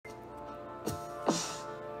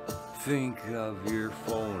Think of your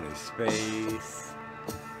phone as space.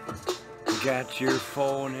 You got your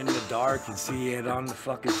phone in the dark and see it on the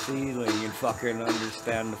fucking ceiling and fucking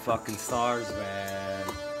understand the fucking stars, man.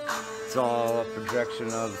 It's all a projection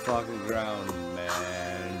of the fucking ground,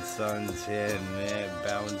 man. Sun's hitting it,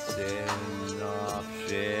 bouncing off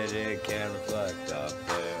shit, it can't reflect up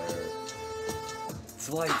there. It's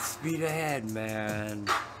light speed ahead, man.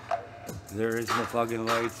 There is no fucking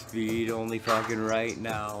light speed, only fucking right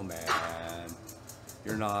now, man.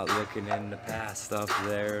 You're not looking in the past up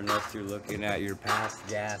there unless you're looking at your past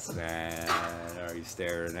gas, man. Are you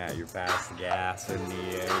staring at your past gas in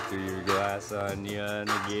the air through your glass onion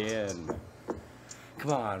again?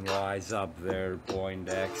 Come on, rise up there,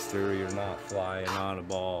 Poindexter. You're not flying on a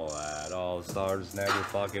ball at all. Stars never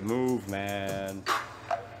fucking move, man.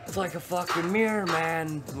 It's like a fucking mirror,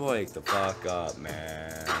 man. Wake the fuck up,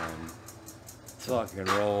 man. Let's fucking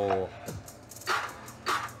roll.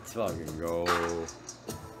 Let's fucking go.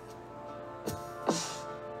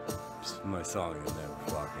 My song will never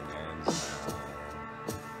fucking ends, man.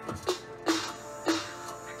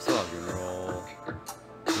 Let's fucking roll.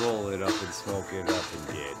 Roll it up and smoke it up and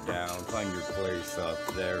get down. Find your place up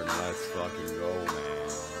there and let's fucking go, man.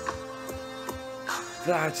 If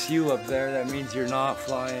that's you up there, that means you're not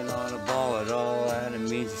flying on a ball at all, and it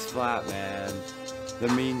means it's flat, man.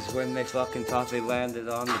 That means when they fucking thought they landed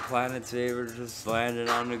on the planets, they were just landing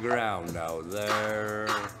on the ground out there.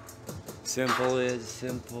 Simple is,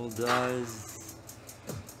 simple does.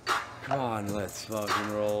 Come on, let's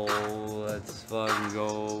fucking roll. Let's fucking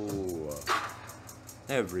go.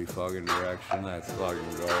 Every fucking direction, let's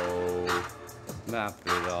fucking go. Map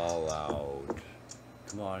it all out.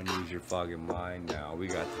 Come on, use your fucking mind now. We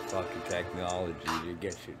got the fucking technology to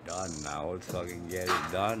get shit done now. Let's fucking get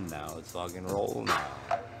it done now. Let's fucking roll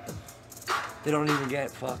now. They don't even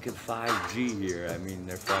get fucking 5G here. I mean,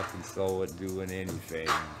 they're fucking slow at doing anything.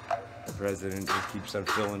 The president just keeps on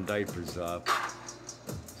filling diapers up.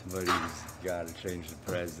 Somebody's gotta change the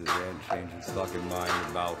president, change his fucking mind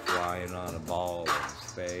about flying on a ball in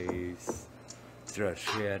space. Throw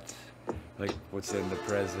shit. Like what's in the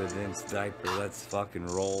president's diaper, let's fucking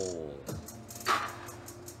roll.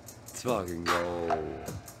 Let's fucking go.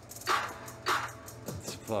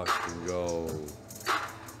 Let's fucking go.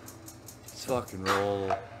 Let's fucking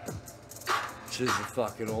roll. This is the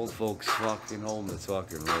fucking old folks fucking home. Let's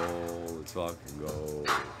fucking roll. Let's fucking go.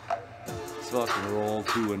 Let's fucking roll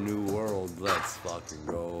to a new world. Let's fucking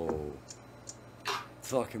go. Let's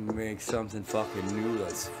fucking make something fucking new.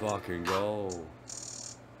 Let's fucking go.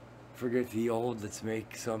 Forget the old, let's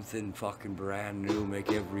make something fucking brand new.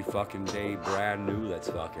 Make every fucking day brand new. Let's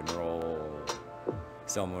fucking roll.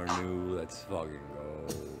 Somewhere new, let's fucking go.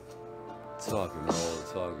 Let's fucking roll,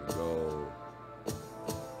 let's fucking go.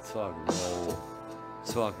 Let's fucking roll.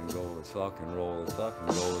 Let's fucking go, let's fucking roll, let's fucking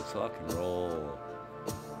go, let's fucking roll.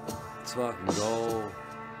 Let's fucking go.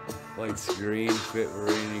 Lights green, fit for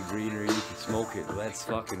any greenery, you can smoke it. Let's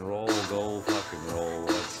fucking roll, go fucking roll,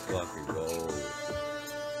 let's fucking go.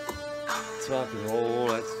 Let's fucking roll,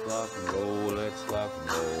 let's fucking roll, let's fucking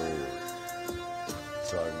roll. Let's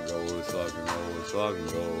fucking go, let's fucking roll, let's fucking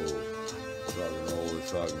go. Let's fucking roll, let's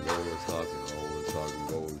fucking go, let's fucking roll, let's fucking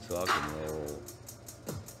go, let's fucking roll.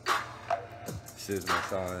 This is my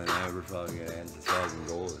song that never fucking ends. Let's fucking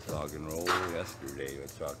go, let's fucking roll. Yesterday,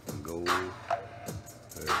 let's fucking go.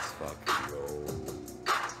 Let's fucking go.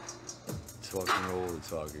 Let's fucking roll, let's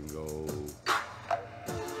fucking go.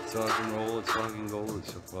 Let's fucking roll, let's fucking go,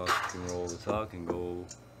 let's fucking roll, let's fucking go.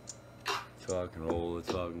 Let's fucking roll, let's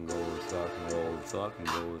fucking go, let's fucking roll, let's fucking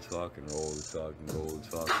go, let's fucking roll, let's fucking go, let's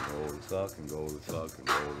fucking roll, let's fucking go, let's fucking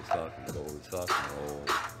roll, let's fucking go, let's fucking roll.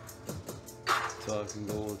 Let's fucking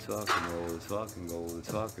go, let's fucking roll, let's fucking go, let's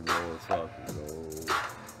fucking roll, let's fucking go.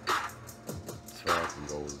 Let's fucking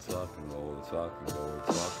go, let's fucking roll, let's fucking go,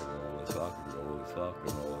 let's fucking roll, let's fucking go, let's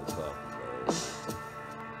fucking roll, let's fucking go.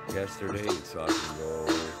 Yesterday, let's fucking go.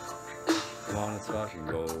 Come on, let's fucking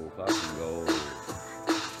go, fucking go.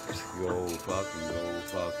 Let's go, fucking go,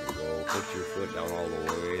 fucking go. Put your foot down all the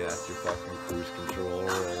way, that's your fucking cruise control.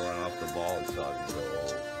 Rolling off the ball, let's fucking go.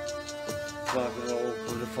 Fucking roll,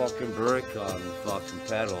 put a fucking brick on the fucking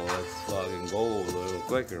pedal, let's fucking go a little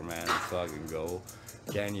quicker, man, let's fucking go.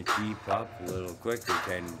 Can you keep up a little quicker?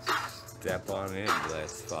 Can you step on it?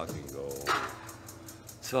 Let's fucking go.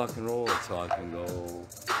 Let's fucking roll, let's fucking go.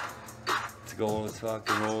 Let's go, let's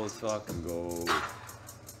fucking roll, let's fucking go.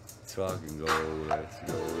 Let's fucking go, let's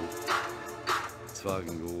go. Let's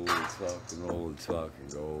fucking go, let's fucking roll, let's fucking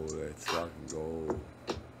go, let's fucking go.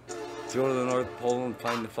 Let's go to the North Pole and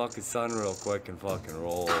find the fucking sun real quick and fucking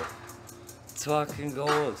roll. Let's fucking go,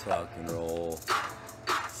 let's fucking roll.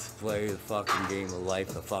 Let's play the fucking game of life,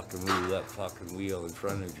 the fucking roulette fucking wheel in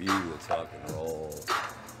front of you, let's rock and roll.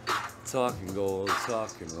 Talk and go,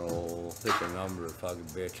 talk and roll. Pick a number, fucking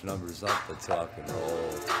bitch, numbers up, let's talk and roll.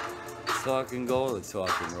 Talk and go, let's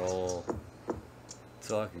talk and roll.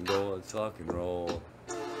 Talk and go, let's talk and roll.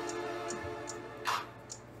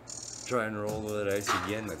 Try and roll the dice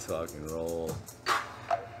again, let's talk and roll.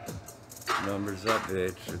 Numbers up,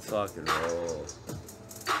 bitch, let's talk and roll.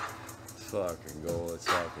 Talk and go, let's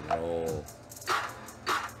talk and roll.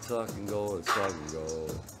 Talk and go, let's talk and go.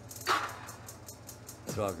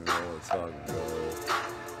 Talk and roll, let's talk and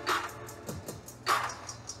go.